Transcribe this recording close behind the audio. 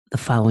The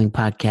following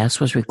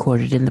podcast was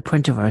recorded in the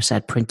Printerverse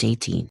at Print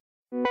 18.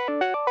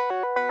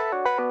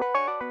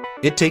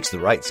 It takes the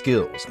right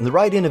skills and the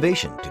right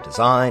innovation to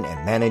design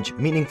and manage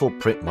meaningful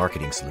print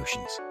marketing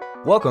solutions.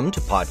 Welcome to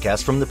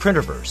Podcast from the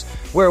Printerverse,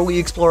 where we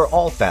explore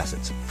all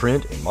facets of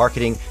print and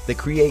marketing that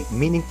create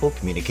meaningful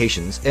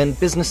communications and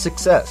business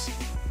success.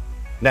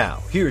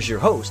 Now, here's your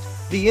host,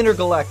 the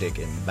intergalactic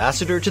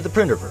ambassador to the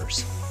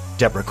Printerverse,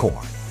 Deborah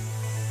Korn.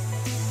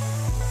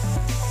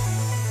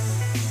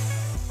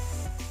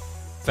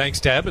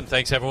 Thanks, Deb, and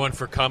thanks, everyone,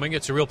 for coming.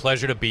 It's a real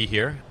pleasure to be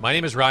here. My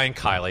name is Ryan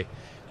Kiley,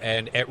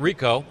 and at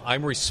Ricoh,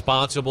 I'm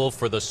responsible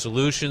for the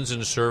solutions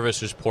and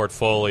services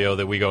portfolio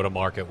that we go to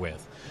market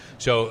with.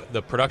 So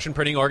the production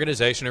printing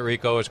organization at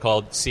Ricoh is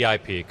called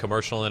CIP,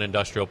 Commercial and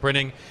Industrial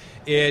Printing.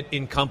 It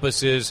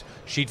encompasses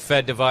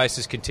sheet-fed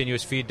devices,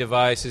 continuous feed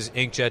devices,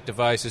 inkjet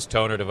devices,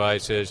 toner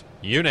devices,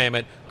 you name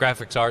it,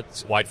 graphics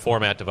arts, wide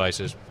format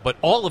devices. But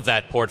all of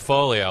that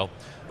portfolio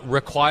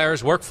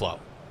requires workflow.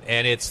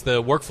 And it's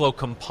the workflow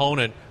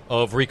component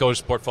of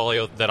Ricoh's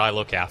portfolio that I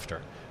look after.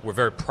 We're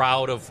very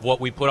proud of what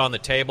we put on the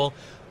table.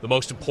 The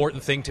most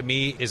important thing to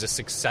me is a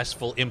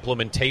successful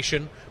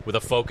implementation with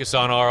a focus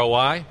on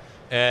ROI.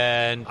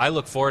 And I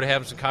look forward to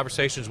having some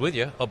conversations with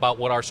you about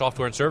what our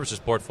software and services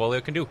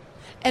portfolio can do.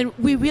 And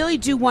we really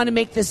do want to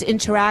make this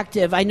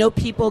interactive. I know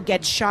people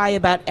get shy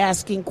about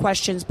asking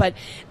questions, but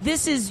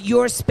this is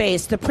your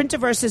space. The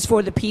Printerverse is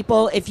for the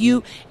people. If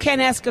you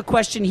can't ask a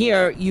question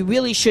here, you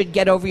really should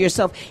get over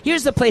yourself.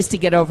 Here's the place to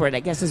get over it, I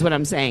guess is what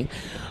I'm saying.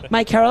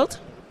 Mike Harold?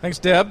 Thanks,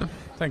 Deb.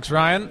 Thanks,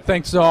 Ryan.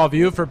 Thanks to all of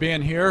you for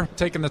being here,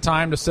 taking the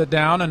time to sit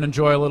down and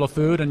enjoy a little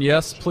food. And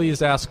yes,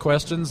 please ask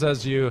questions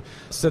as you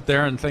sit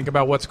there and think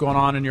about what's going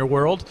on in your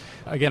world.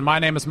 Again, my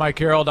name is Mike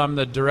Harold. I'm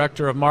the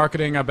Director of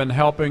Marketing. I've been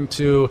helping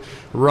to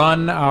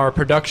run our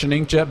production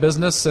inkjet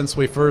business since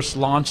we first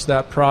launched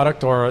that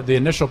product, or the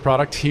initial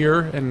product,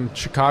 here in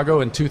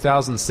Chicago in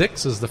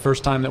 2006 is the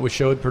first time that we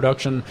showed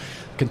production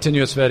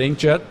continuous fed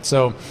inkjet.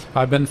 So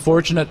I've been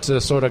fortunate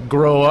to sort of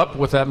grow up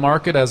with that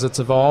market as it's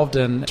evolved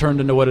and turned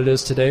into what it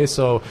is today.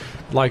 So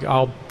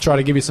I'll try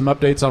to give you some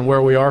updates on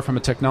where we are from a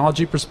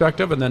technology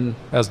perspective, and then,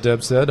 as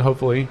Deb said,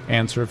 hopefully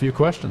answer a few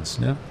questions.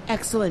 Yeah.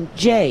 Excellent.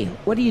 Jay,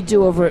 what do you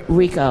do over at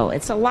Ricoh?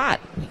 It's a lot.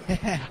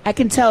 I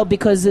can tell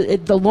because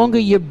the longer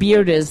your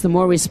beard is, the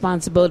more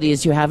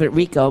responsibilities you have at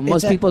Ricoh.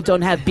 Most people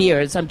don't have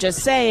beards. I'm just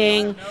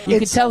saying, you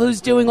can tell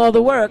who's doing all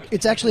the work.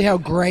 It's actually how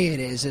gray it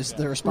is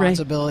the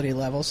responsibility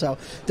level. So,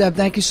 Deb,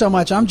 thank you so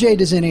much. I'm Jay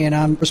Dezzini, and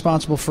I'm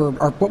responsible for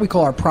what we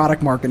call our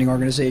product marketing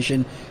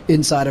organization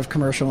inside of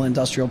Commercial and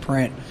Industrial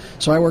Print.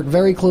 So I work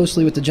very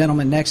closely with the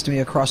gentleman next to me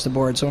across the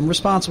board. So I'm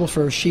responsible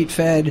for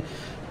sheet-fed,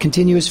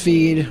 continuous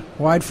feed,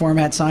 wide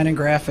format, sign and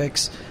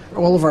graphics,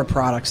 all of our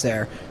products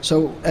there.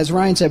 So as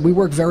Ryan said, we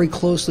work very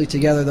closely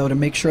together, though, to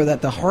make sure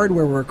that the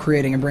hardware we're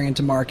creating and bringing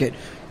to market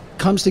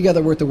comes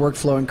together with the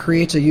workflow and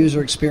creates a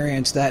user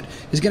experience that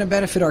is going to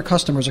benefit our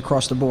customers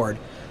across the board.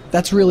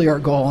 That's really our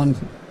goal, and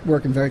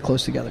working very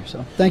close together.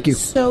 So thank you.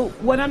 So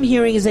what I'm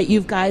hearing is that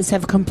you guys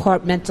have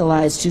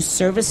compartmentalized to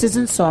services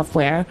and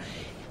software,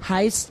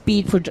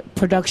 high-speed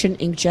production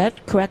inkjet,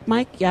 correct,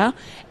 Mike? Yeah?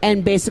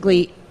 And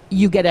basically,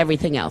 you get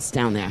everything else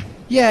down there.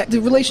 Yeah, the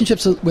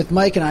relationships with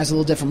Mike and I is a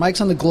little different.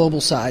 Mike's on the global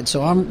side,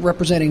 so I'm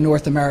representing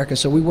North America.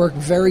 So we work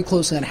very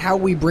closely on how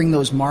we bring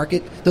those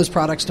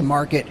products to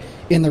market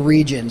in the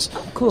regions.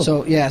 Cool.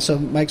 So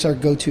Mike's our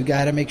go-to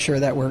guy to make sure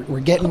that we're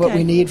getting what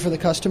we need for the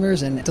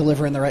customers and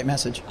delivering the right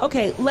message.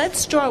 Okay, let's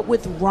start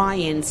with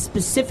Ryan,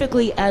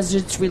 specifically as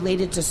it's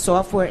related to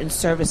software and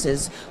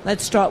services.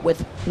 Let's start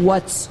with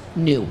what's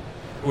new.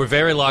 We're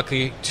very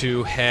lucky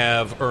to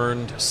have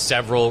earned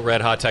several Red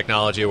Hot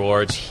Technology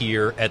Awards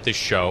here at the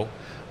show.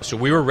 So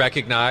we were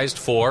recognized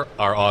for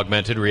our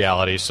augmented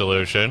reality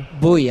solution.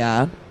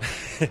 Booyah.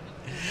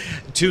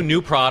 2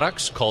 new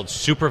products called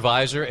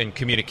Supervisor and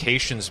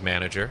Communications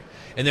Manager.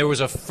 And there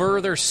was a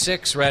further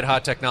 6 Red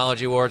Hot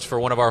Technology Awards for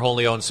one of our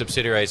wholly owned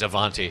subsidiaries,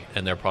 Avanti,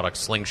 and their product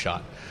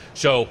Slingshot.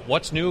 So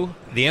what's new?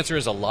 The answer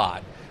is a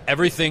lot.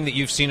 Everything that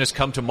you've seen us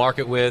come to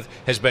market with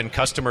has been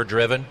customer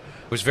driven.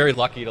 I was very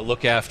lucky to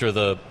look after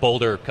the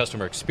Boulder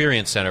Customer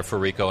Experience Center for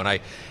Ricoh, and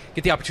I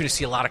get the opportunity to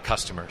see a lot of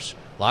customers.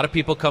 A lot of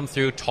people come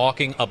through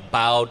talking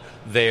about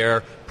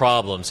their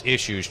problems,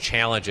 issues,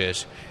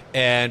 challenges,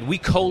 and we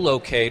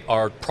co-locate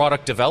our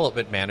product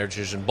development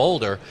managers in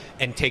Boulder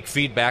and take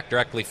feedback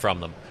directly from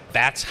them.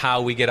 That's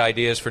how we get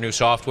ideas for new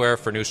software,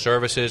 for new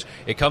services.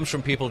 It comes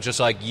from people just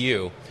like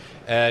you.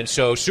 And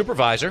so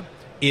Supervisor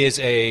is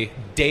a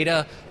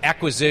data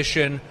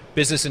acquisition,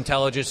 business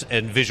intelligence,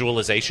 and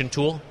visualization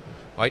tool.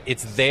 Right?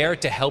 It's there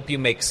to help you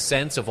make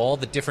sense of all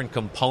the different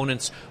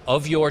components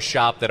of your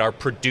shop that are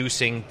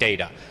producing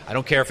data. I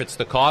don't care if it's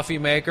the coffee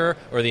maker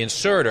or the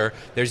inserter,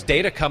 there's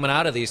data coming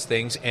out of these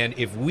things, and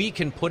if we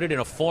can put it in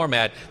a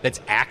format that's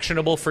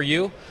actionable for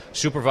you,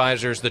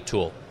 Supervisor's the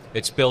tool.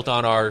 It's built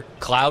on our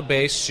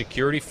cloud-based,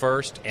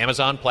 security-first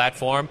Amazon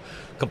platform,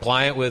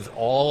 compliant with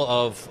all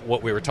of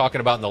what we were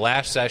talking about in the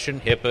last session,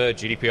 HIPAA,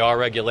 GDPR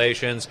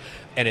regulations,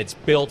 and it's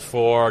built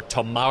for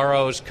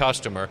tomorrow's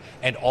customer.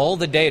 And all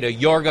the data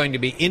you're going to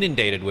be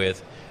inundated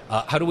with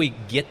How do we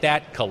get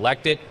that,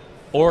 collect it,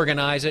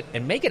 organize it,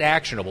 and make it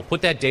actionable?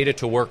 Put that data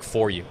to work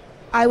for you.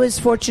 I was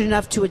fortunate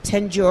enough to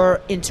attend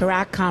your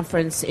Interact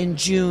conference in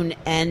June,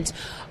 and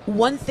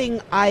one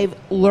thing I've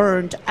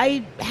learned,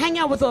 I hang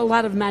out with a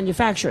lot of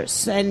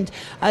manufacturers, and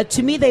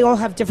to me they all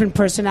have different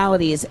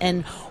personalities,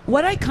 and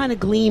what I kind of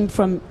glean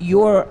from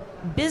your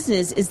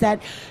business is that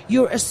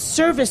you're a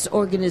service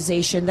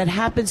organization that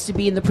happens to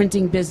be in the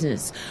printing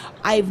business.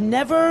 I've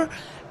never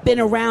been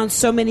around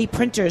so many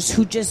printers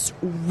who just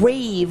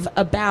rave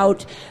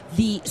about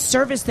the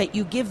service that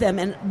you give them,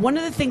 and one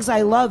of the things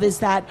I love is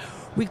that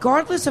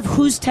regardless of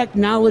whose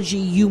technology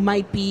you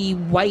might be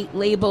white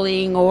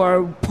labeling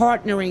or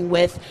partnering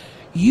with,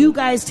 you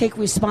guys take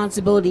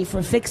responsibility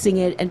for fixing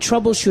it and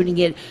troubleshooting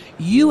it.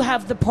 You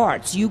have the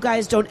parts. You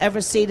guys don't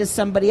ever say to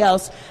somebody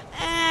else,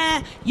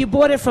 you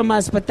bought it from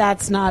us, but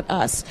that's not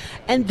us.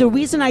 And the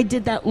reason I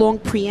did that long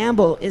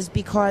preamble is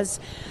because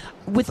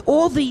with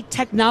all the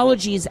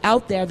technologies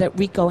out there that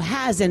Ricoh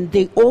has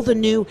and all the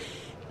new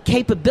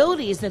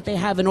capabilities that they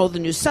have and all the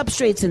new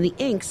substrates and the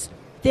inks,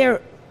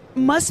 there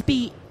must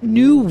be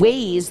new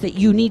ways that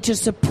you need to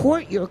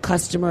support your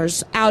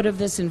customers out of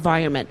this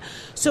environment.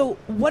 So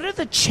what are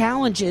the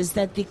challenges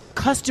that the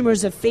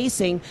customers are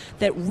facing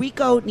that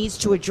Ricoh needs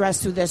to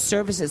address through their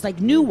services, like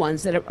new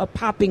ones that are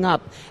popping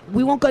up?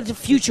 We won't go to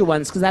future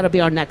ones because that'll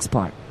be our next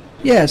part.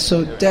 Yeah,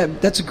 so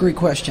Deb, that's a great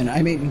question.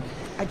 I mean,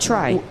 I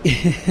try.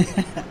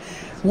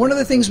 One of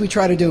the things we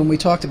try to do, and we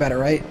talked about it,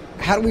 right?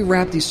 How do we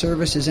wrap these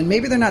services? And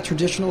maybe they're not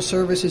traditional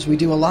services. We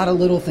do a lot of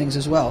little things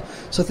as well.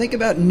 So think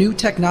about new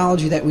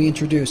technology that we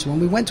introduce. When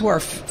we went to our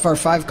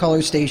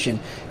 5-color station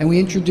and we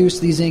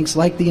introduced these inks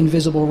like the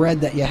invisible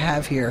red that you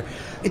have here,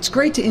 it's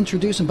great to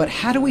introduce them, but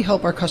how do we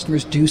help our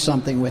customers do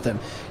something with them?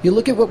 You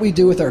look at what we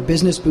do with our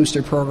Business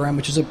Booster program,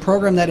 which is a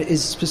program that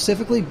is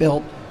specifically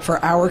built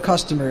for our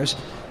customers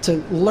to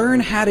learn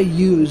how to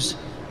use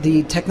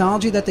the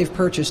technology that they've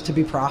purchased to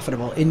be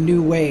profitable in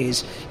new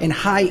ways, in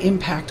high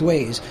impact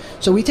ways.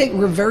 So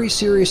we're very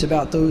serious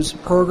about those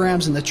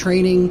programs and the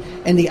training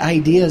and the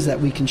ideas that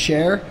we can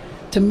share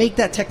to make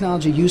that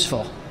technology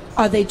useful.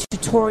 Are they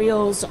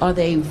tutorials? Are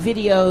they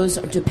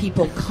videos? Do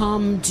people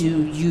come?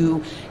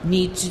 Do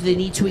they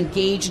need to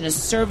engage in a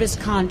service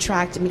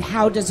contract? I mean,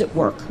 how does it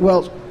work?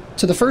 Well,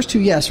 to the first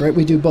two, yes, right?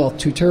 We do both,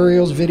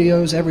 tutorials,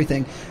 videos,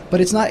 everything. But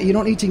it's not, you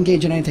don't need to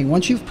engage in anything.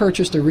 Once you've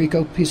purchased a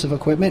Ricoh piece of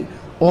equipment,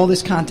 all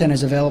this content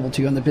is available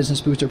to you on the Business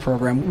Booster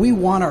program. We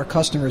want our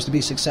customers to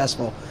be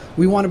successful.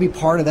 We want to be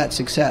part of that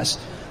success.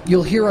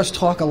 You'll hear us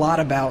talk a lot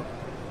about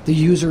the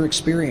user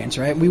experience,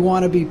 right? We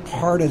want to be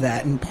part of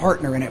that and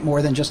partner in it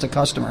more than just a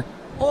customer.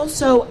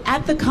 Also,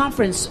 at the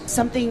conference,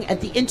 something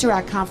at the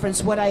Interact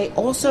conference, what I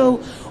also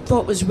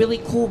thought was really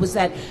cool was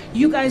that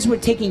you guys were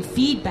taking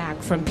feedback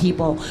from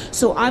people.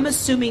 So I'm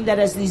assuming that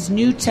as these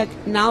new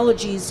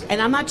technologies, and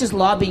I'm not just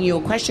lobbing you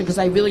a question because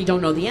I really don't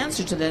know the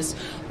answer to this,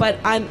 but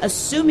I'm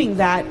assuming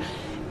that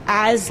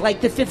as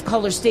like the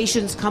 5-color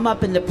stations come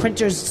up and the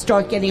printers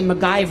start getting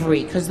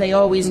MacGyvery, because they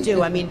always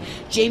do. I mean,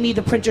 Jamie,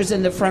 the printer's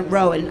in the front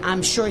row, and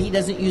I'm sure he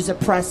doesn't use a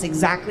press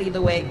exactly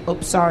the way,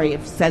 sorry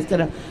if that's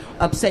going to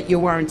upset your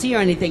warranty or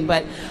anything,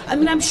 but I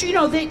mean, I'm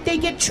sure, they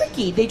get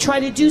tricky. They try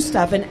to do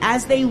stuff, and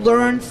as they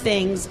learn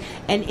things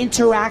and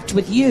interact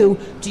with you,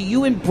 do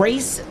you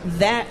embrace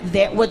that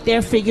what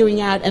they're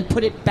figuring out and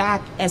put it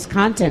back as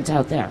content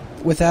out there?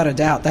 Without a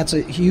doubt. That's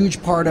a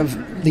huge part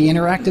of the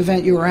Interact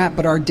event you were at,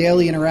 but our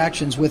daily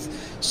interactions with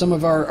some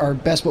of our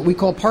best, what we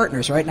call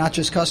partners, right? Not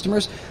just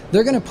customers.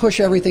 They're going to push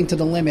everything to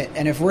the limit,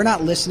 and if we're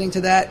not listening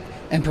to that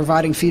and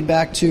providing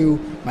feedback to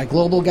my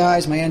global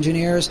guys, my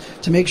engineers,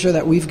 to make sure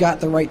that we've got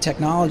the right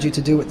technology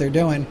to do what they're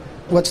doing,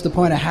 what's the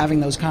point of having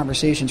those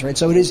conversations, right?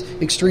 So it is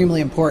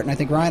extremely important. I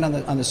think Ryan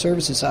on the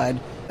services side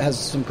has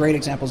some great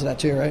examples of that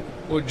too, right?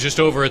 Well,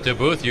 just over at the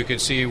booth, you can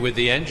see with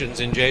the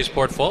engines in Jay's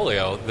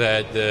portfolio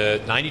that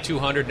the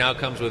 9200 now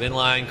comes with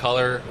inline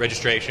color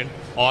registration,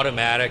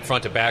 automatic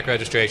front-to-back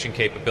registration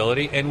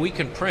capability, and we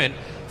can print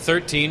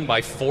 13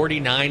 by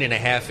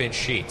 49.5-inch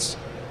sheets.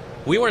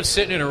 We weren't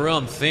sitting in a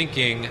room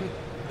thinking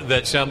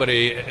that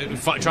somebody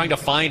trying to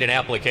find an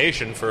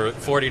application for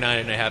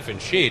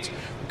 49.5-inch sheets.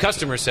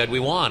 Customers said we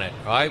want it,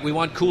 right? We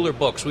want cooler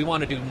books. We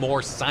want to do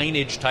more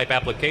signage type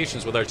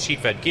applications with our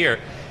sheet-fed gear.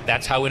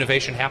 That's how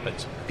innovation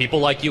happens. People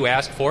like you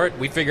ask for it.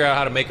 We figure out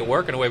how to make it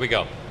work, and away we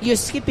go. You're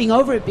skipping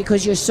over it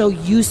because you're so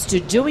used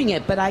to doing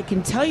it, but I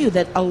can tell you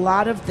that a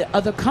lot of the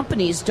other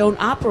companies don't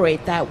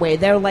operate that way.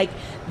 They're like,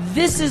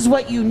 this is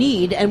what you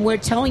need, and we're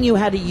telling you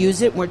how to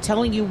use it. We're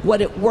telling you what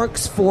it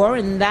works for,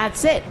 and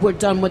that's it. We're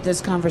done with this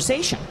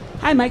conversation.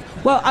 Hi, Mike.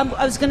 Well,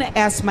 I was going to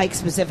ask Mike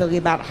specifically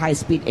about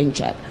high-speed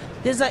inkjet.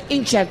 There's an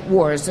inkjet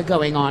wars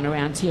going on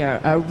around here.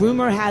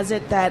 Rumor has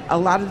it that a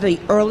lot of the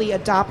early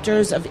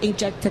adopters of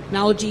inkjet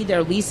technology,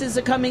 their leases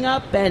are coming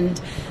up, and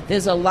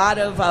there's a lot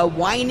of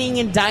whining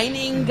and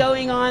dining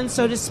going on,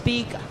 so to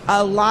speak.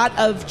 A lot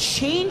of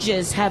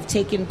changes have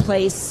taken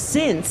place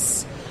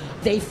since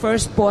they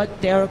first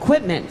bought their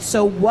equipment.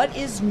 So what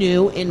is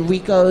new in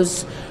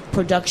Ricoh's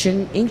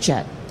production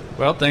inkjet?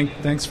 Well,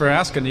 thanks for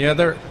asking. Yeah,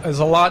 there is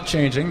a lot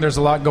changing. There's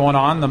a lot going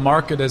on. The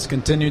market has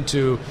continued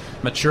to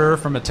mature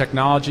from a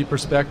technology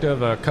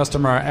perspective, a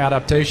customer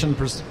adaptation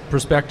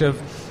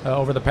perspective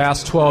over the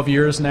past 12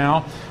 years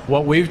now.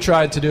 What we've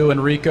tried to do in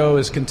Ricoh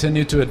is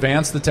continue to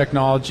advance the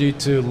technology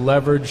to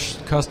leverage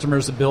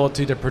customers'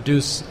 ability to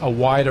produce a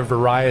wider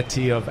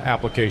variety of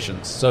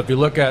applications. So if you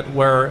look at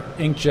where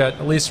inkjet,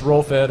 at least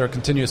roll-fed or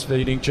continuous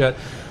feed inkjet,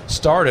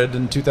 started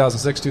in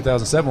 2006,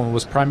 2007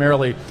 was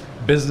primarily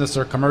business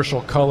or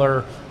commercial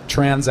color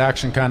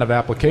transaction kind of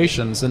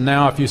applications. And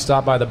now if you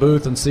stop by the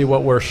booth and see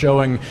what we're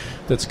showing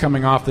that's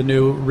coming off the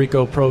new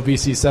Ricoh Pro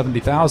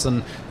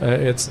VC7000,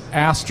 it's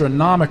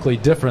astronomically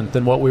different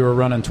than what we were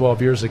running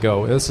 12 years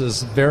ago. This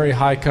is very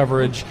high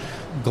coverage,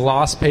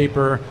 gloss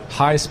paper,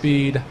 high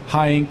speed,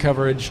 high ink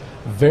coverage,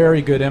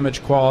 very good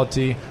image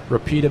quality,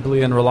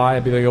 repeatably and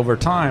reliably over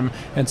time.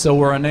 And so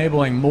we're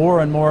enabling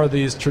more and more of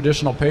these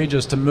traditional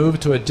pages to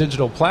move to a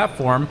digital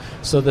platform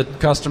so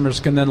that customers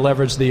can then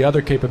leverage the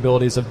other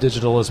capabilities of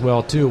digital as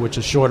well too, which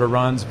is shorter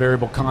runs,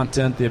 variable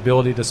content, the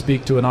ability to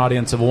speak to an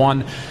audience of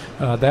one.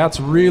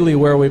 That's really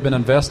where we've been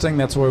investing.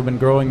 That's where we've been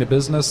growing the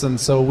business. And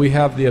so we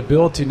have the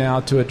ability now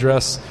to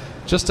address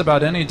just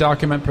about any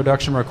document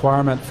production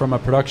requirement from a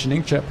production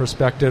inkjet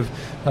perspective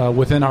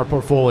within our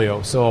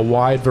portfolio. So a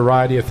wide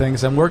variety of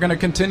things. And we're going to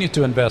continue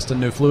to invest in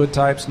new fluid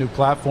types, new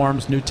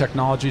platforms, new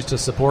technologies to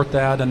support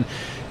that.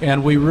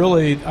 And we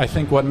really, I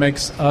think what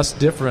makes us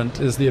different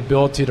is the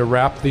ability to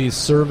wrap these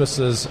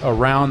services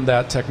around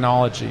that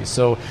technology.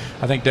 So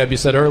I think Deb, you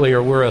said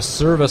earlier, we're a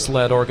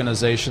service-led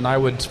organization. I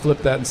would flip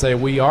that and say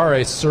we are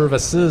a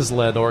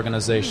services-led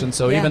organization.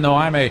 So even though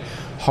I'm a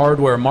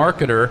hardware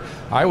marketer,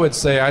 I would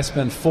say I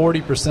spend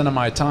 40% of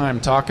my time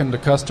talking to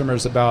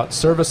customers about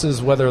services,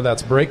 whether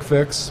that's break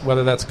fix,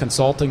 whether that's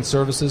consulting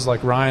services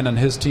like Ryan and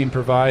his team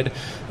provide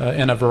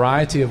in a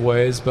variety of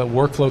ways, but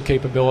workflow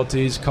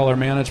capabilities, color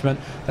management,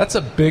 that's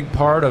a big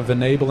part of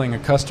enabling a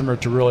customer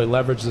to really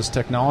leverage this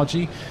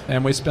technology.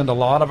 And we spend a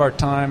lot of our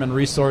time and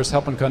resource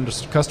helping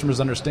customers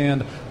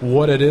understand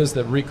what it is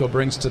that Ricoh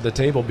brings to the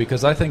table,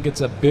 because I think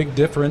it's a big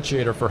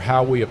differentiator for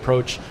how we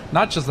approach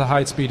not just the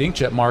high-speed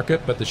inkjet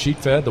market, but the sheet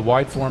fed, the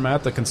wide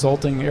format, the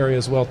consulting area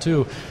as well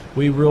too.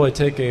 We really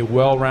take a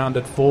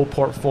well-rounded, full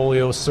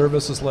portfolio,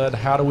 services-led,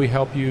 how do we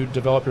help you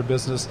develop your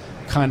business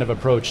kind of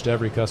approach to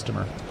every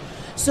customer.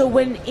 So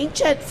when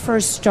inkjet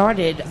first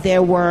started,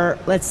 there were,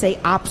 let's say,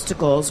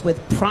 obstacles with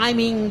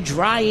priming,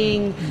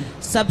 drying,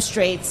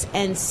 substrates,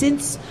 and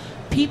since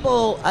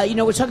people,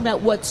 we're talking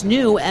about what's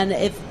new, and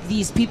if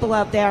these people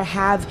out there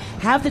have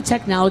the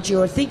technology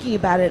or are thinking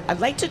about it, I'd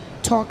like to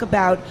talk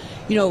about,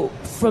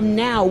 from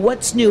now,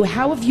 what's new,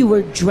 how have you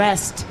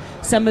addressed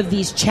some of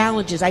these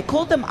challenges? I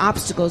called them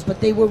obstacles,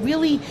 but they were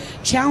really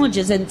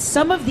challenges, and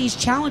some of these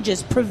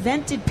challenges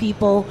prevented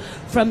people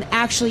from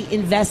actually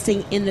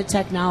investing in the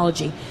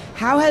technology.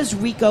 How has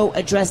Ricoh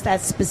addressed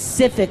that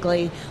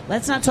specifically?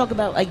 Let's not talk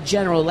about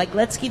general.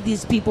 Let's give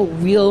these people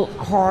real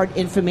hard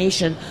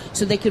information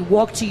so they could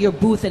walk to your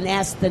booth and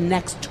ask the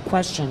next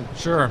question.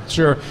 Sure.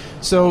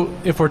 So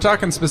if we're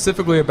talking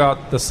specifically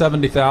about the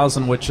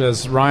 70,000, which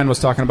as Ryan was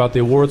talking about the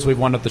awards we've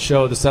won at the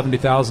show, the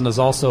 70,000 is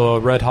also a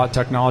Red Hot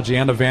Technology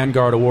and a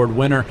Vanguard Award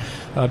winner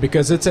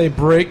because it's a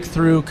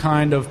breakthrough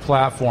kind of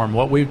platform.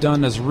 What we've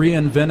done is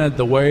reinvented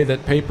the way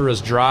that paper is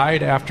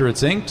dried after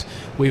it's inked.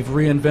 We've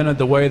reinvented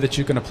the way that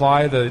you can apply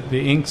the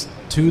inks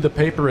to the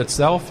paper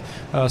itself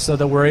so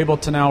that we're able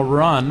to now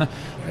run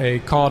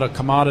call it a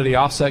commodity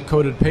offset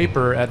coated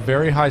paper at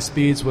very high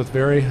speeds with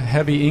very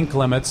heavy ink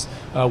limits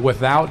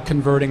without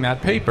converting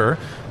that paper.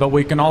 But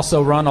we can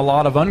also run a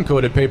lot of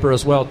uncoated paper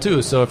as well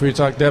too. So if we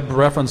talk, Deb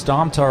referenced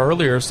Domtar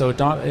earlier, so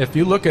if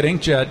you look at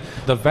inkjet,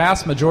 the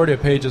vast majority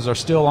of pages are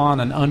still on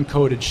an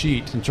uncoated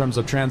sheet in terms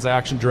of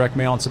transaction, direct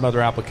mail, and some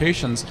other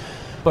applications.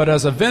 But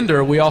as a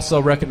vendor, we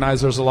also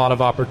recognize there's a lot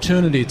of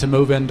opportunity to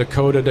move into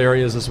coated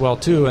areas as well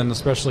too, and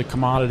especially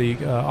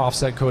commodity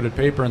offset coated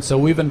paper. And so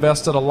we've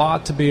invested a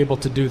lot to be able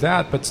to do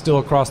that, but still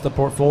across the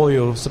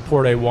portfolio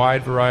support a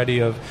wide variety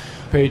of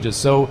pages.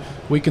 So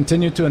we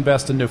continue to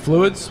invest in new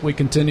fluids. We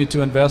continue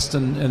to invest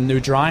in new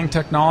drying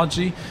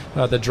technology.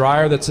 The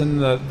dryer that's in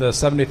the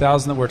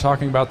 70,000 that we're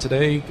talking about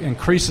today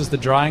increases the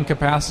drying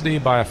capacity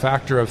by a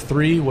factor of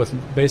 3 with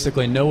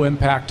basically no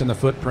impact in the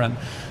footprint.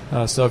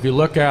 So if you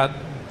look at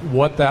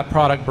what that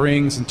product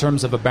brings in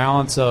terms of a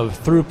balance of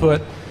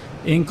throughput,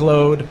 ink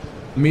load,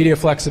 media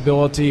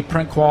flexibility,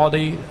 print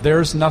quality,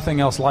 there's nothing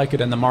else like it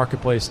in the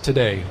marketplace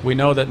today. We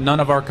know that none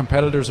of our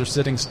competitors are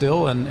sitting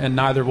still, and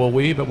neither will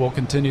we, but we'll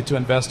continue to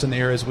invest in the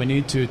areas we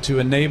need to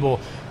enable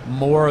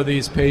more of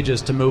these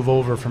pages to move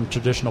over from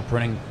traditional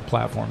printing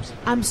platforms.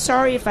 I'm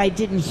sorry if I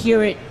didn't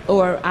hear it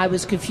or I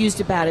was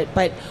confused about it,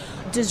 but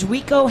does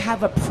Ricoh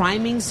have a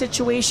priming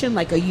situation?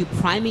 Are you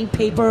priming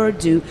paper?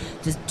 Do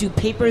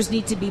papers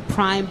need to be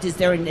primed? Is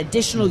there an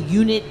additional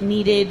unit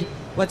needed?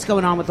 What's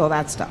going on with all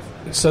that stuff?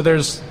 So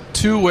there's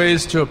 2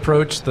 ways to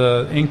approach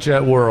the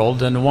inkjet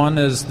world, and one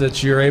is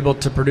that you're able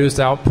to produce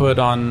output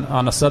on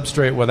a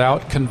substrate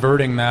without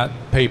converting that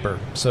paper.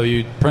 So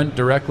you print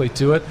directly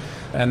to it.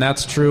 And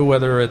that's true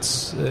whether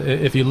it's,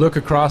 if you look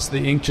across the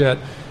inkjet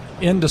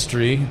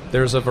industry,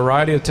 there's a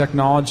variety of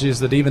technologies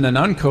that even an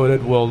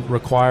uncoated will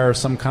require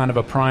some kind of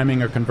a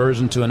priming or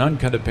conversion to an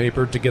uncoated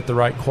paper to get the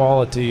right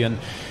quality. And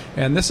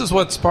this is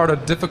what's part of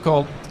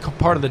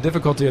the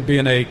difficulty of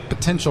being a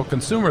potential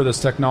consumer of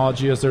this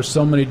technology, is there's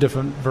so many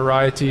different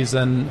varieties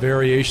and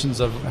variations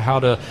of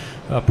how to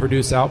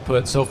produce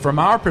output. So from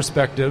our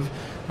perspective,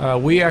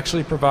 we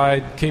actually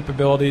provide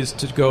capabilities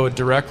to go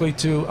directly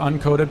to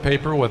uncoated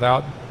paper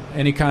without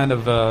any kind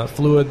of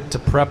fluid to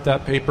prep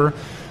that paper.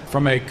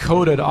 From a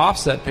coated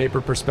offset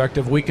paper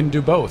perspective, we can do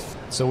both.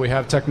 So we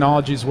have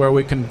technologies where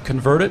we can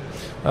convert it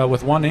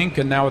with one ink,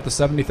 and now with the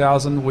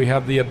 70,000, we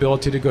have the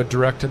ability to go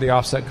direct to the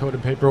offset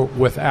coated paper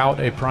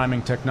without a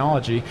priming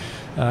technology.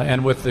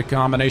 And with the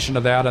combination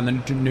of that and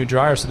the new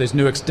dryer, so these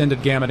new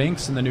extended gamut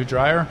inks in the new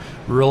dryer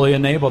really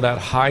enable that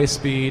high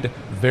speed,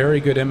 very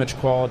good image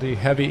quality,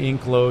 heavy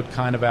ink load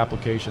kind of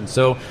application.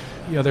 So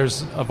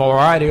there's a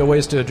variety of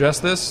ways to address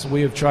this.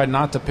 We have tried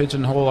not to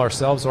pigeonhole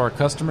ourselves or our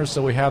customers,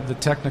 so we have the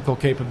technical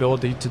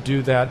capability to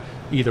do that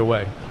either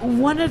way.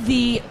 One of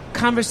the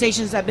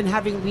conversations I've been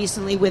having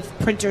recently with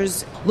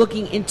printers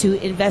looking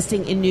into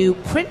investing in new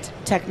print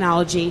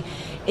technology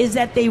is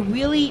that they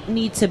really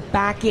need to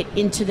back it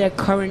into their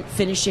current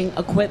finishing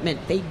equipment.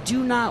 They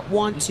do not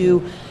want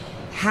to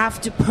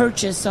have to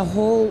purchase a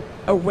whole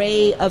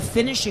array of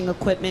finishing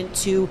equipment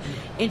to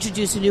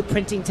introduce a new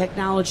printing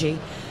technology.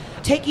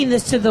 Taking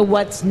this to the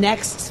what's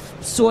next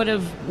sort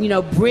of,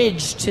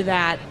 bridge to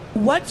that,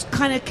 what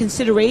kind of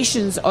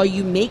considerations are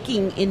you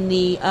making in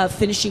the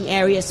finishing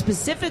area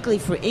specifically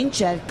for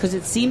inkjet, because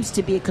it seems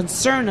to be a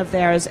concern of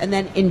theirs, and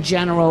then in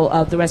general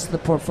of the rest of the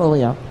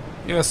portfolio?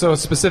 Yeah, so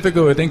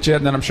specifically with inkjet,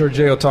 and then I'm sure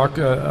Jay will talk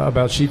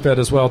about sheet fed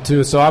as well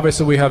too. So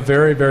obviously we have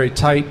very, very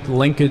tight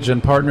linkage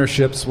and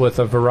partnerships with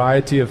a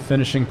variety of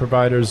finishing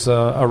providers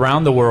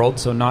around the world.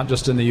 So not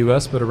just in the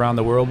U.S., but around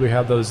the world we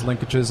have those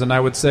linkages. And I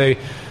would say,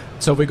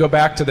 so if we go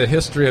back to the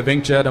history of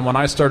inkjet, and when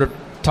I started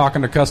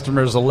talking to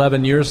customers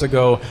 11 years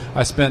ago,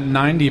 I spent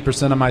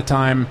 90% of my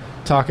time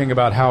talking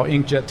about how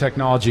inkjet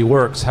technology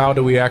works. How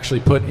do we actually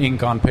put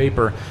ink on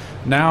paper?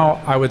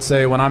 Now, I would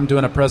say when I'm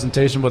doing a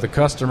presentation with a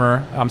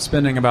customer, I'm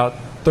spending about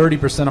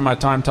 30% of my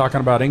time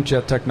talking about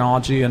inkjet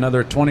technology,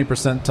 another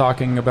 20%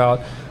 talking about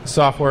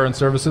software and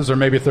services, or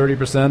maybe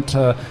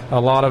 30%. A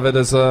lot of it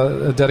is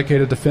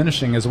dedicated to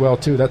finishing as well,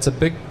 too. That's a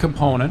big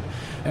component.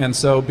 And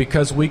so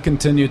because we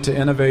continue to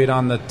innovate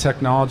on the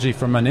technology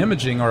from an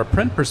imaging or a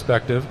print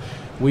perspective,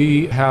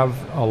 we have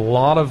a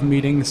lot of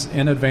meetings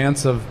in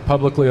advance of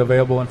publicly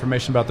available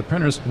information about the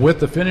printers with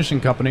the finishing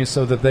companies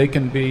so that they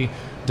can be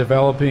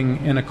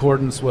developing in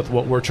accordance with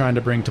what we're trying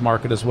to bring to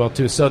market as well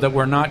too, so that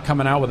we're not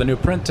coming out with a new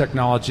print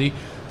technology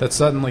that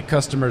suddenly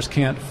customers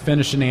can't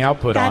finish any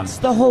output on. That's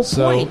the whole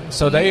point.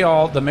 So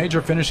the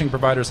major finishing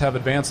providers have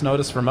advance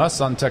notice from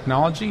us on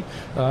technology,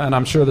 and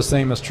I'm sure the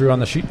same is true on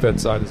the sheet fed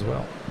side as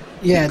well.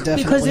 Yeah,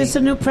 definitely. Because there's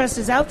some new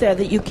presses out there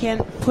that you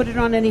can't put it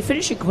on any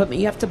finishing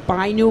equipment. You have to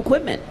buy new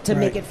equipment to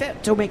make it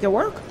fit, to make it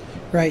work.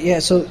 Right, yeah,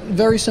 so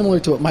very similar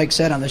to what Mike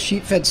said. On the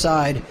sheet fed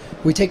side,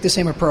 we take the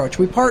same approach.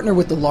 We partner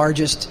with the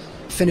largest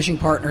finishing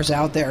partners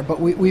out there, but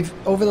we've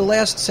over the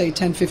last, say,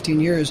 10, 15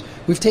 years,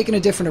 we've taken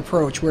a different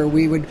approach where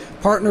we would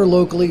partner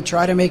locally,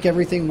 try to make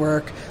everything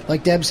work.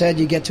 Like Deb said,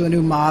 you get to a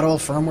new model,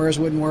 firmwares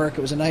wouldn't work,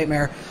 it was a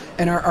nightmare.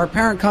 And our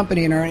parent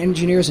company and our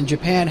engineers in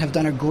Japan have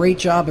done a great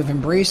job of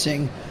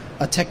embracing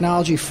a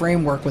technology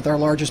framework with our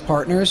largest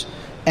partners,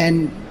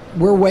 and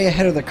we're way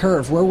ahead of the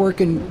curve. We're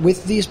working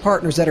with these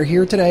partners that are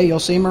here today, you'll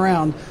see them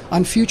around,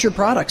 on future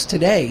products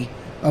today,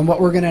 on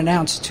what we're going to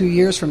announce 2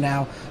 years from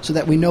now, so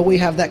that we know we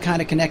have that kind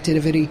of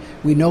connectivity,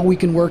 we know we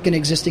can work in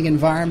existing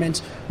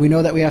environments, we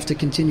know that we have to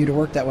continue to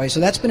work that way. So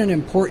that's been an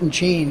important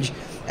change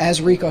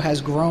as Ricoh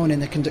has grown in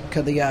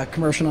the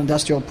commercial and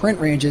industrial print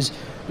ranges.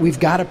 We've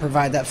got to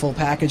provide that full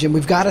package, and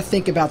we've got to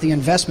think about the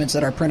investments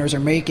that our printers are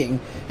making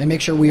and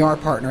make sure we are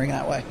partnering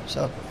that way.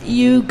 So,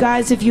 you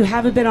guys, if you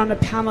haven't been on a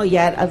panel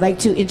yet, I'd like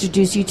to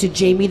introduce you to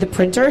Jamie the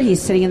printer.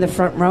 He's sitting in the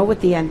front row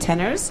with the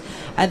antennas.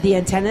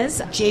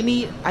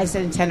 Jamie, I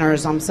said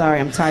antennas, I'm sorry,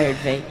 I'm tired,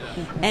 V.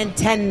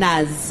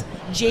 Antennas.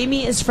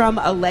 Jamie is from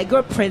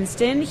Allegra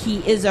Princeton. He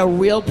is a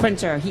real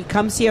printer. He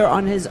comes here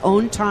on his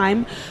own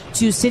time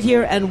to sit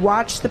here and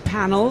watch the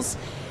panels,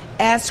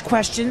 ask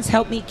questions,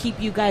 help me keep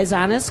you guys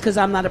honest, because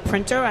I'm not a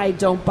printer. I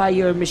don't buy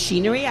your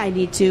machinery. I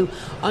need to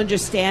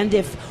understand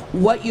if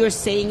what you're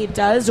saying it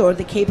does or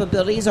the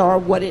capabilities are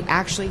what it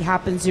actually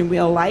happens in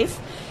real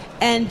life.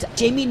 And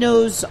Jamie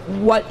knows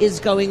what is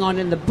going on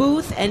in the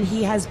booth, and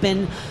he has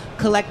been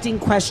collecting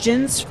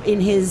questions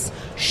in his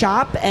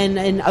shop and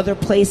in other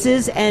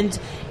places. And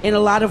in a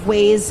lot of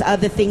ways,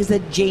 the things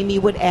that Jamie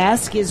would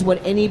ask is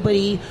what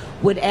anybody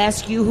would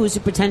ask you who's a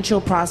potential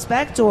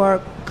prospect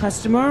or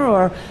customer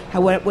or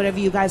whatever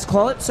you guys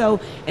call it. So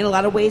in a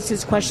lot of ways,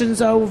 his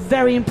questions are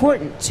very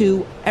important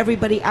to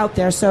everybody out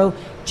there. So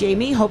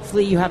Jamie,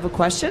 hopefully you have a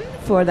question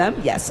for them.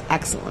 Yes,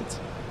 excellent.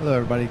 Hello,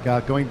 everybody.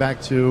 Going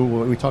back to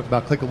what we talked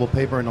about clickable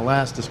paper in the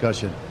last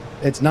discussion,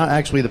 it's not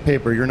actually the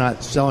paper. You're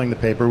not selling the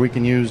paper. We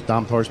can use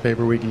Domtar's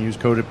paper. We can use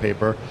coated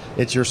paper.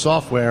 It's your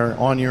software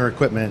on your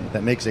equipment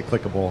that makes it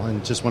clickable.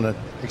 And just want to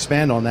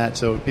expand on that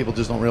so people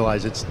just don't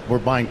realize we're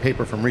buying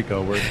paper from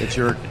Ricoh. It's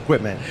your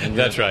equipment.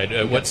 That's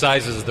right. What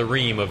size is the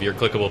ream of your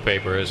clickable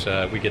paper?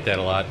 We get that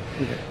a lot.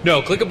 Okay.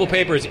 No, clickable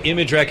paper is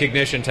image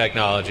recognition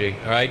technology.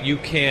 All right, you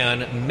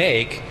can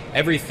make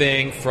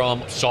everything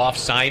from soft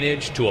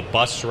signage to a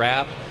bus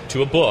wrap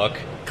to a book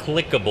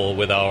clickable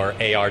with our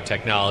AR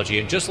technology.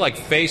 And just like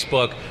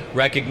Facebook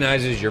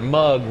recognizes your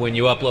mug when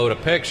you upload a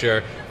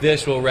picture,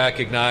 this will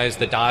recognize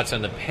the dots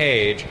on the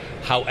page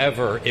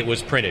however it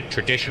was printed,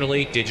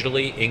 traditionally,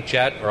 digitally,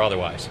 inkjet, or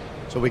otherwise.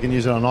 So we can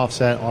use it on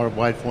offset or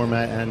wide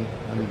format.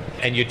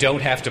 And you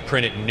don't have to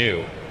print it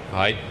new.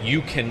 Right?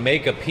 You can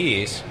make a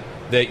piece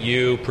that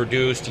you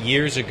produced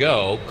years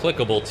ago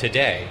clickable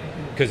today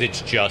because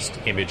it's just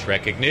image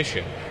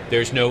recognition.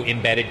 There's no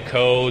embedded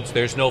codes.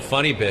 There's no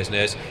funny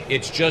business.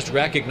 It's just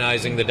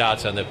recognizing the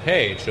dots on the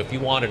page. So if you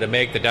wanted to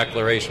make the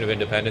Declaration of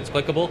Independence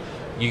clickable,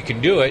 you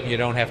can do it. You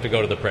don't have to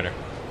go to the printer.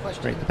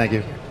 Great. Thank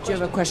you. Do you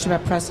have a question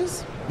about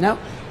presses? No?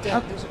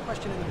 There's a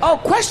question in the back. Oh,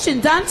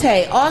 question,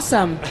 Dante.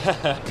 Awesome.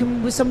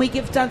 Can somebody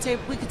give Dante,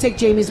 we could take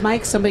Jamie's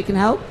mic. Somebody can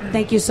help.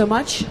 Thank you so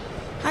much.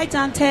 Hi,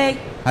 Dante.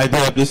 Hi,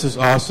 Deb. This is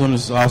awesome.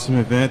 This is an awesome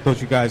event.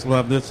 Thought you guys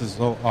love this. This is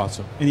so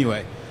awesome.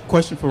 Anyway,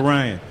 question for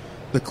Ryan.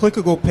 The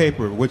clickable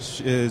paper,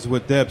 which is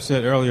what Deb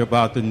said earlier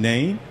about the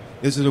name,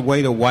 is it a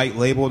way to white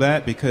label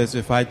that? Because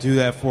if I do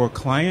that for a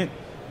client,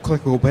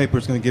 clickable paper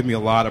is going to give me a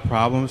lot of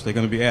problems. They're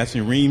going to be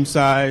asking ream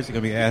size. They're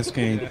going to be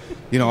asking,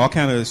 all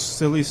kind of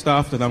silly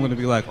stuff that I'm going to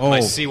be like, oh. My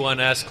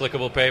C1S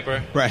clickable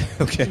paper. Right,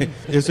 okay.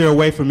 Is there a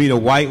way for me to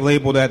white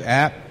label that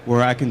app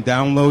where I can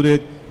download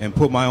it and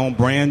put my own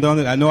brand on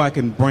it? I know I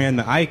can brand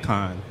the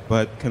icon,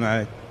 but can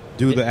I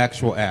do the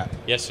actual app?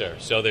 Yes, sir.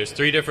 So there's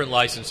 3 different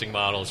licensing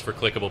models for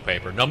clickable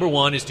paper. Number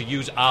 1 is to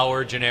use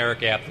our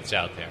generic app that's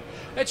out there.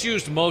 That's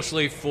used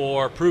mostly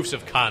for proofs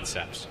of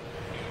concepts.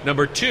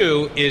 Number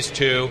 2 is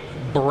to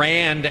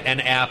brand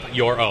an app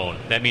your own.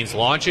 That means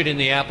launch it in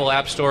the Apple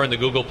App Store and the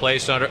Google Play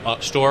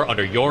Store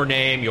under your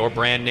name, your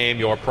brand name,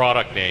 your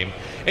product name,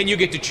 and you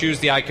get to choose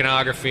the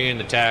iconography and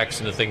the text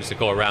and the things that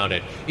go around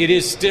it. It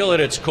is still at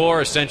its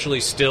core essentially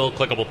still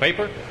clickable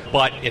paper,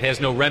 but it has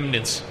no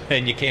remnants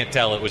and you can't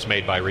tell it was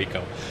made by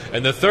Ricoh.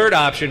 And the third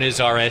option is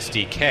our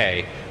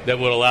SDK that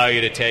will allow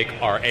you to take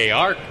our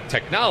AR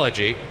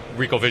technology,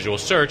 Ricoh Visual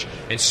Search,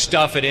 and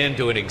stuff it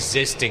into an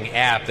existing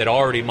app that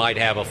already might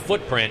have a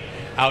footprint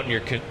out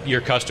in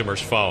your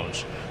customers'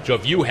 phones. So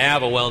if you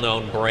have a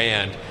well-known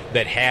brand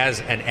that has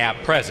an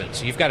app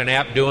presence, you've got an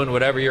app doing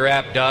whatever your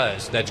app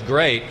does, that's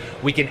great.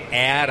 We can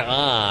add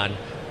on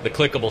the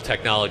clickable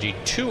technology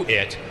to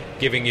it,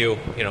 giving you,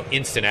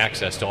 instant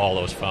access to all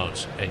those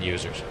phones and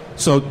users.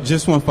 So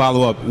just one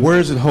follow-up. Where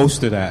is it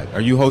hosted at?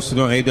 Are you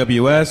hosted on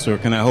AWS, or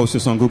can I host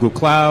this on Google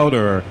Cloud,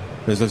 or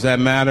does that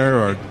matter,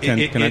 or can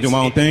I do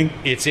my own thing?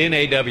 It's in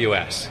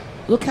AWS.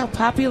 Look how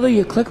popular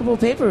your clickable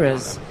paper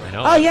is. I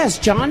know. Oh, yes,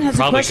 John has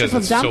Probably a question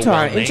from so Domtar.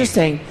 well-named.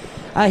 Interesting.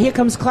 Here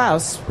comes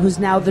Klaus, who's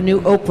now the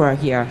new Oprah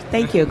here.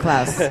 Thank you,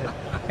 Klaus.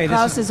 Hey,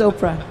 Klaus is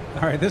Oprah.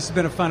 All right, this has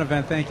been a fun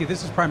event. Thank you.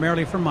 This is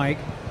primarily for Mike.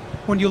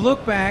 When you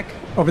look back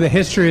over the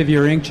history of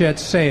your inkjet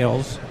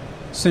sales,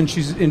 since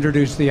you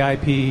introduced the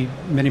IP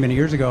many, many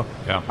years ago,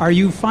 Are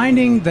you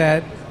finding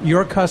that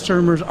your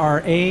customers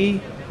are,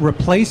 A,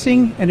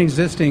 replacing an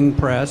existing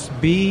press,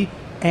 B,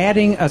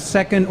 adding a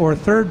second or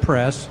third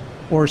press,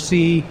 or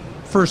C,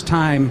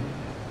 first-time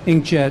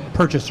inkjet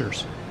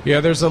purchasers? Yeah,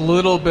 there's a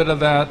little bit of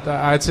that.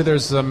 I'd say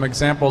there's some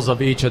examples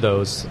of each of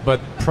those. But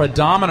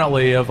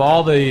predominantly, of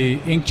all the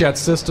inkjet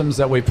systems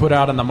that we put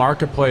out in the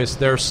marketplace,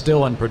 they're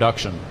still in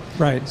production.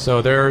 Right.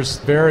 So there's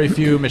very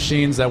few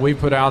machines that we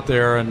put out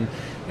there.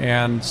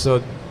 And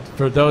so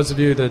for those of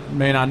you that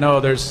may not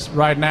know, there's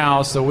right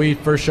now, so we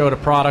first showed a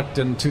product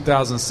in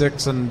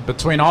 2006, and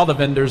between all the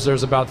vendors,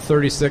 there's about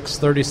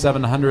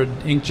 3,700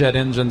 inkjet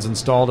engines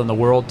installed in the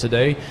world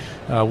today.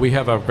 We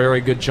have a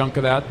very good chunk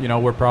of that.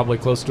 We're probably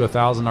close to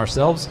 1,000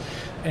 ourselves.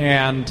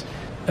 And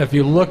if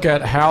you look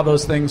at how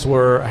those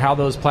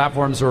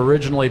platforms were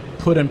originally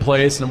put in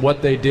place and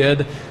what they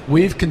did,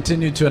 we've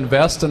continued to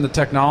invest in the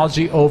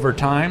technology over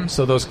time.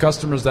 So those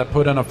customers that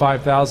put in a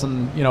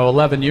 5,000,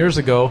 11 years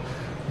ago,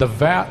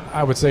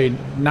 I would say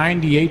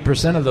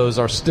 98% of those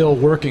are still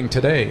working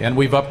today, and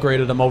we've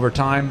upgraded them over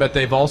time. But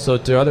they've also,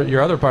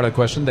 your other part of the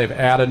question, they've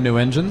added new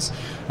engines.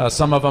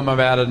 Some of them have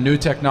added new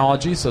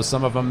technology, so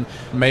some of them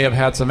may have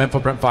had some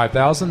Infoprint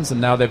 5000s, and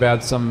now they've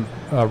added some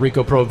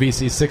Ricoh Pro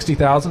VC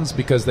 60000s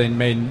because they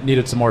may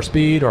needed some more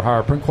speed or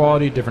higher print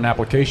quality, different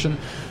application.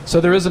 So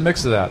there is a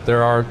mix of that.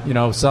 There are,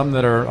 some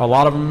that are, a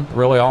lot of them,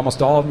 really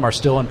almost all of them, are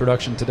still in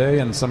production today,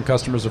 and some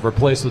customers have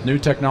replaced with new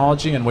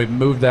technology, and we've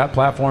moved that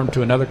platform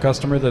to another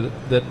customer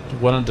that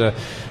wanted to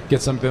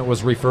get something that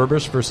was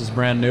refurbished versus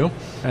brand new.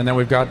 And then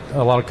we've got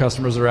a lot of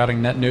customers that are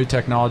adding net new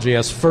technology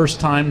as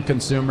first-time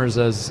consumers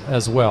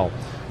as well.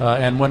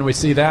 And when we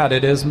see that,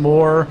 it is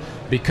more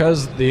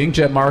because the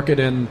inkjet market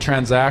in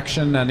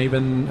transaction and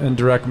even in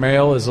direct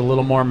mail is a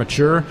little more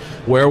mature.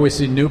 Where we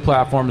see new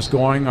platforms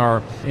going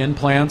are in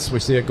plants. We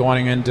see it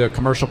going into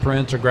commercial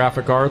print or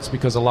graphic arts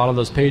because a lot of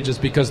those pages,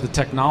 because the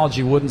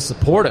technology wouldn't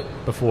support it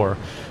before.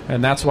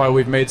 And that's why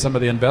we've made some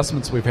of the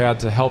investments we've had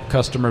to help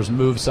customers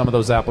move some of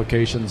those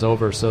applications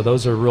over. So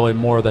those are really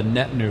more the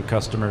net new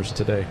customers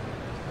today.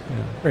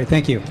 Yeah. Great,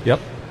 thank you. Yep.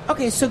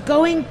 Okay, so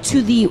going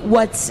to the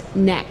what's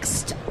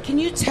next, can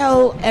you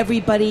tell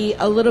everybody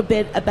a little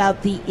bit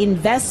about the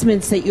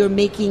investments that you're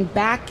making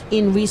back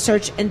in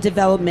research and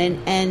development,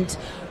 and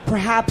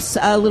perhaps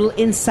a little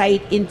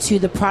insight into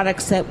the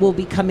products that will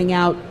be coming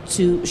out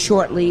to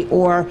shortly,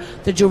 or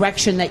the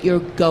direction that you're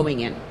going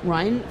in?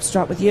 Ryan,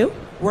 start with you.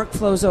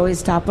 Workflow is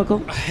always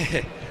topical.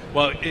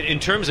 Well, in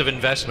terms of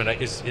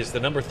investment, is the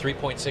number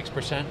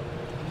 3.6%?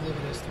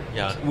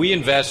 Yeah, we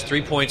invest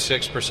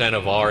 3.6%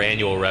 of our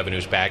annual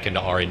revenues back into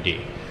R&D.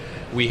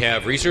 We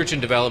have research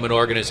and development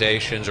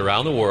organizations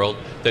around the world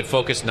that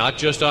focus not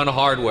just on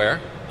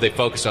hardware, they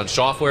focus on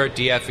software,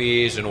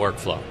 DFEs, and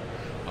workflow.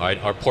 All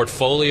right, our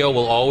portfolio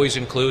will always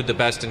include the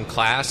best in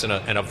class and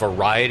a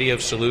variety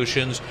of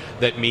solutions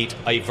that meet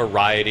a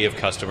variety of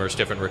customers'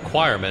 different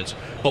requirements,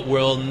 but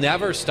we'll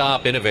never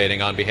stop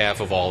innovating on behalf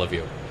of all of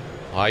you.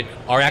 All right,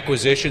 our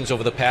acquisitions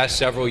over the past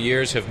several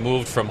years have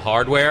moved from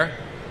hardware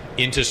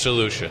into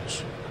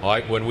solutions. All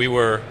right, when we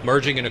were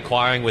merging and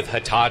acquiring with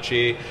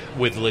Hitachi,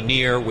 with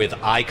Lanier, with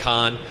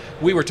Icon,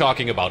 we were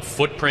talking about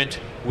footprint,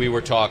 we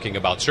were talking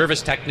about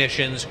service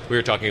technicians, we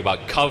were talking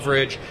about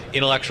coverage,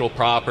 intellectual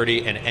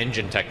property, and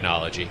engine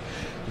technology.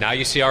 Now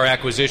you see our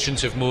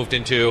acquisitions have moved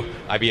into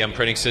IBM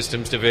Printing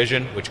Systems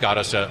Division, which got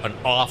us an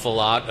awful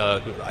lot,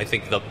 I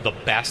think the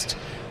best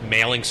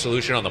mailing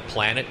solution on the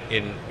planet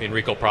in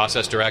Ricoh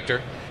Process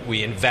Director.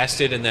 We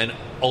invested and then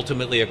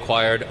ultimately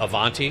acquired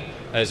Avanti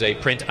as a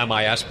print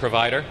MIS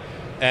provider.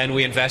 And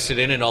we invested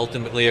in and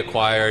ultimately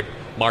acquired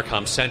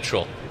Marcom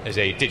Central as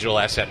a digital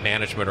asset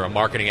management or a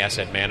marketing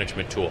asset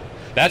management tool.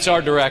 That's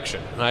our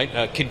direction,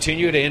 right?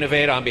 Continue to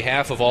innovate on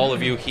behalf of all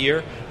of you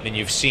here. And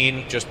you've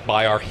seen just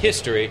by our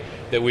history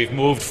that we've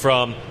moved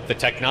from the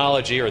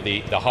technology or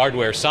the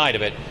hardware side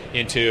of it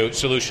into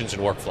solutions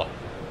and workflow.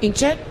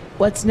 Inkjet,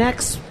 what's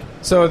next?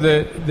 So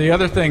the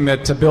other thing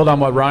that, to build on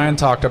what Ryan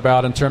talked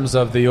about in terms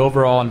of the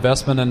overall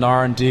investment in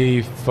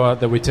R&D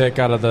that we take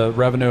out of the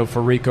revenue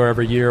for Ricoh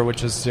every year,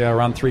 which is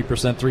around 3%,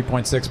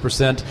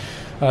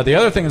 3.6%. The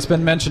other thing that's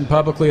been mentioned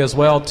publicly as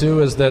well,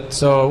 too, is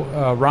that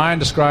Ryan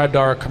described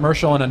our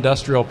commercial and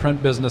industrial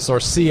print business,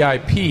 or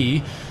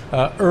CIP,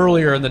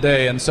 earlier in the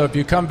day. And so if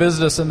you come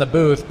visit us in the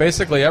booth,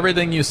 basically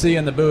everything you see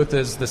in the booth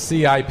is the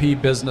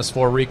CIP business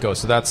for Ricoh.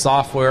 So that's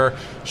software,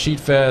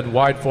 sheet-fed,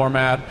 wide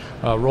format,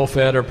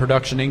 roll-fed or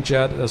production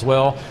inkjet as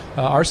well.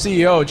 Our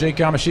CEO, Jake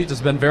Yamashita,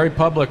 has been very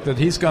public that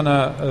he's going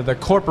to, the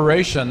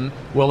corporation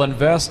will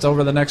invest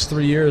over the next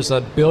 3 years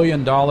 $1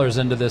 billion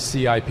into this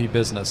CIP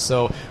business.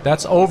 So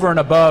that's over and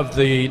above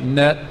the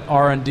net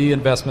R&D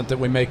investment that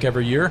we make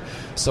every year.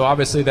 So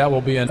obviously that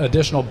will be an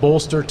additional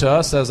bolster to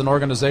us as an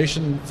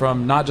organization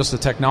from not just a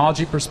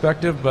technology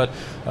perspective, but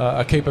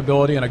a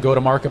capability and a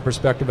go-to-market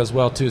perspective as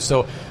well, too.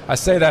 So I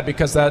say that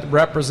because that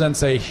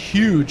represents a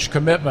huge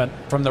commitment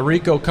from the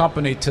Ricoh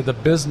company to the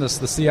business,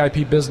 the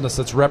CIP business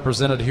that's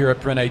represented here at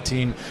Print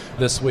 18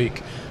 this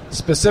week.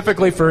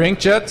 Specifically for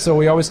inkjet, so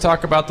we always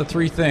talk about the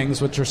three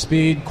things, which are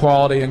speed,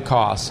 quality, and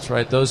cost,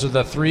 right? Those are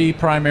the three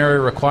primary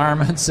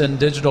requirements in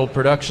digital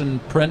production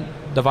print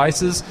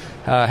devices.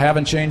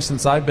 Haven't changed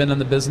since I've been in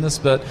the business,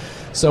 but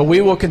so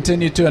we will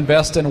continue to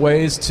invest in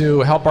ways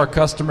to help our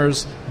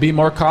customers be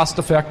more cost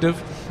effective,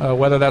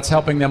 whether that's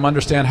helping them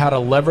understand how to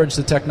leverage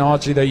the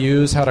technology they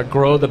use, how to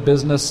grow the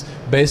business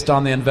based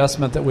on the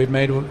investment that we've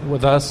made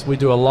with us. We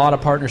do a lot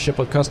of partnership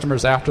with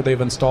customers after they've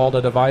installed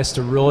a device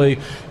to really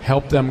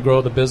help them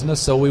grow the business.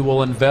 So we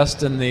will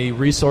invest in the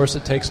resource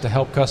it takes to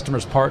help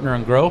customers partner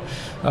and grow.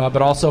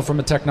 But also from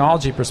a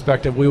technology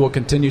perspective, we will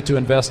continue to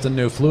invest in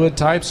new fluid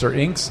types or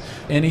inks,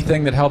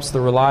 anything that helps the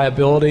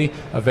reliability,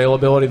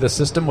 availability of the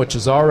system, which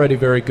is already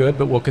very good,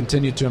 but we'll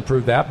continue to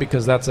improve that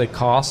because that's a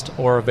cost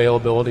or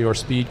availability or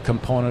speed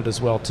component as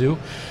well too.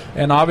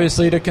 And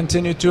obviously to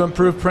continue to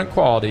improve print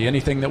quality,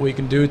 anything that we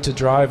can do to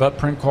drive up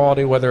print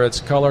quality, whether it's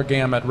color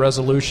gamut,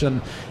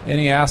 resolution,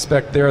 any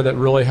aspect there that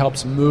really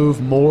helps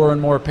move more and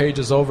more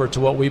pages over to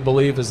what we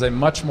believe is a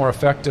much more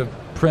effective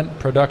print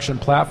production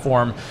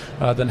platform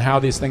than how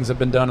these things have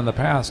been done in the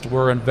past.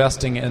 We're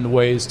investing in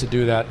ways to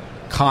do that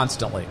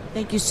constantly.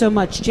 Thank you so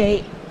much,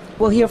 Jay.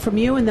 We'll hear from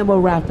you, and then we'll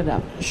wrap it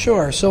up.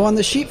 Sure. So on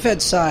the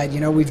sheet-fed side,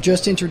 we've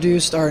just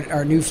introduced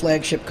our new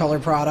flagship color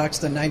products,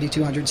 the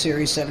 9200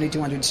 series,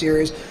 7200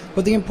 series.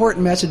 But the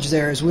important message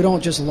there is we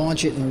don't just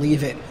launch it and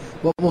leave it.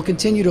 What we'll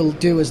continue to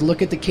do is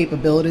look at the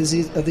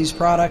capabilities of these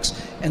products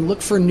and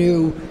look for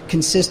new,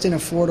 consistent,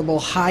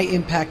 affordable,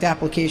 high-impact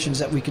applications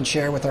that we can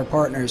share with our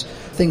partners.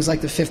 Things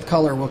like the fifth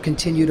color, we'll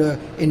continue to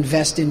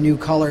invest in new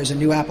colors and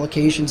new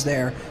applications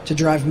there to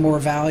drive more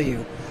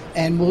value.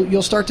 And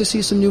you'll start to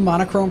see some new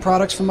monochrome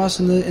products from us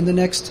in the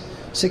next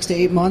 6 to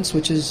 8 months,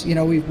 which is,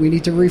 we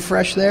need to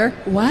refresh there.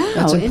 Wow,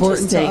 that's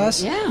important to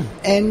us. Yeah.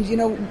 And,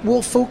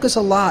 we'll focus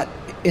a lot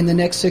in the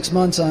next 6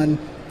 months on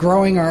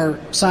growing our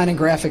sign and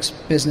graphics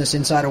business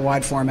inside of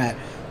wide format.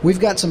 We've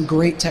got some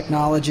great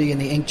technology in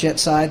the inkjet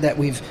side that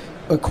we've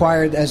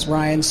acquired, as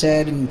Ryan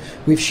said, and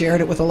we've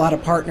shared it with a lot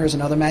of partners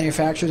and other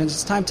manufacturers. And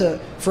it's time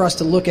for us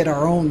to look at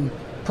our own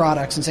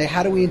products and say,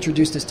 how do we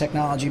introduce this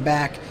technology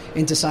back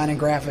into sign and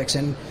graphics?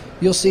 And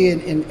you'll see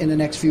in the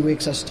next few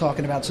weeks us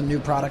talking about some new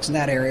products in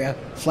that area,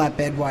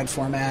 flatbed, wide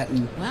format,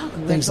 and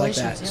things like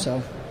that. Yeah.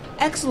 So,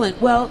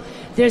 excellent. Well,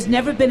 there's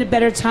never been a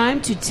better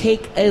time to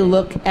take a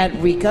look at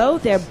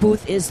Ricoh. Their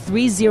booth is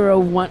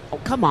 301. Oh,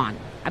 come on.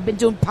 I've been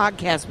doing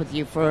podcasts with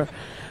you for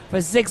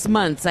 6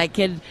 months. I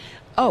can...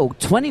 Oh,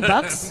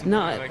 $20?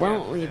 No,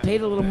 well, you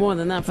paid a little more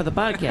than that for the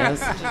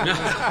podcast.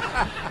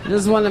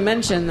 Just want to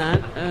mention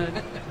that.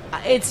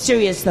 It's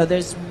serious, though.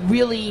 There's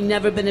really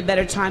never been a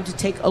better time to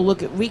take a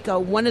look at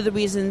Ricoh. One of the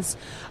reasons,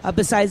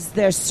 besides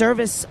their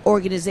service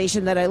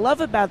organization, that I love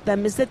about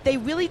them is that they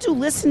really do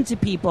listen to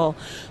people.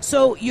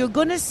 So you're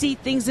going to see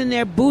things in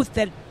their booth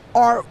that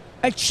are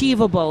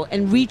achievable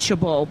and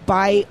reachable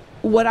by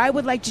what I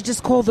would like to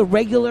just call the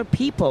regular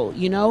people.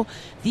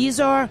 These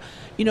are...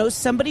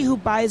 somebody who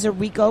buys a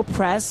Ricoh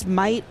press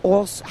might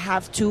also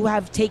have to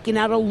have taken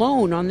out a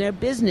loan on their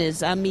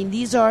business. I mean,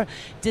 these are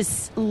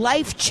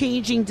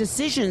life-changing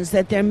decisions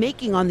that they're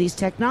making on these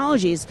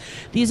technologies.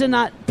 These are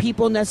not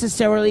people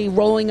necessarily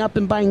rolling up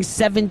and buying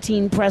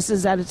 17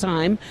 presses at a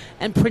time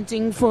and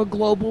printing for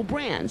global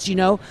brands,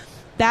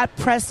 That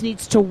press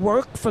needs to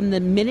work from the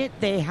minute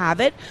they have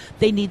it.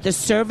 They need the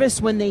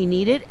service when they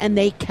need it, and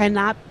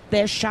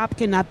their shop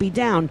cannot be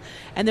down.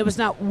 And there was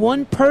not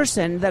one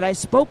person that I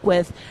spoke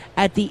with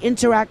at the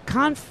Interact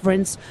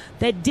conference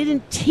that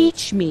didn't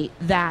teach me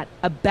that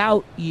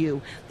about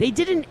you. They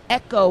didn't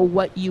echo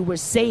what you were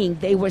saying.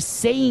 They were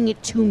saying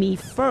it to me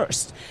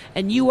first.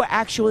 And you were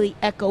actually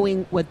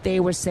echoing what they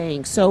were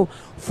saying. So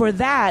for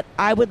that,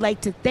 I would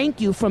like to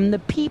thank you from the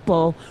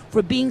people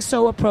for being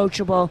so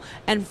approachable,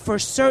 and for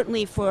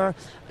certainly for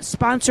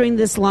sponsoring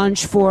this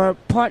lunch, for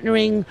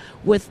partnering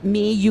with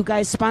me. You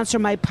guys sponsor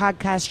my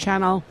podcast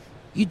channel.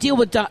 You deal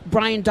with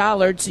Brian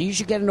Dollard, so you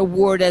should get an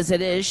award as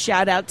it is.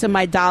 Shout out to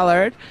my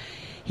Dollard.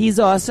 He's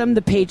awesome,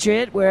 the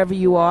Patriot, wherever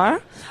you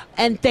are.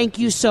 And thank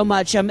you so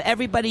much.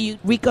 Everybody,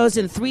 Ricoh's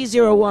in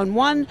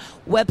 3011.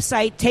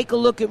 Website, take a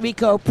look at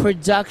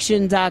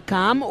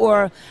RicohProduction.com,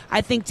 or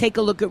I think take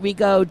a look at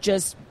Ricoh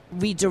just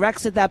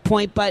redirects at that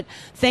point. But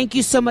thank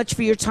you so much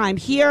for your time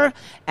here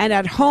and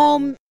at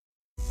home.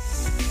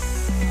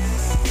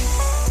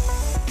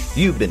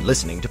 You've been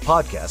listening to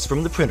podcasts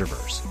from the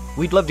Printerverse.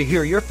 We'd love to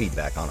hear your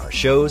feedback on our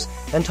shows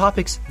and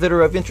topics that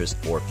are of interest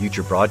for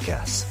future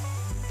broadcasts.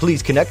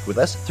 Please connect with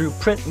us through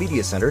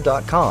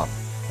printmediacenter.com.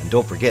 And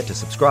don't forget to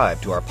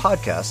subscribe to our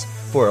podcasts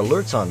for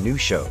alerts on new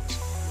shows.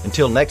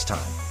 Until next time,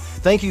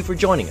 thank you for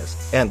joining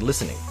us and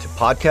listening to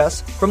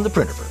podcasts from the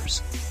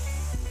Printerverse.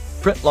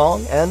 Print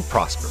long and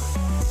prosper.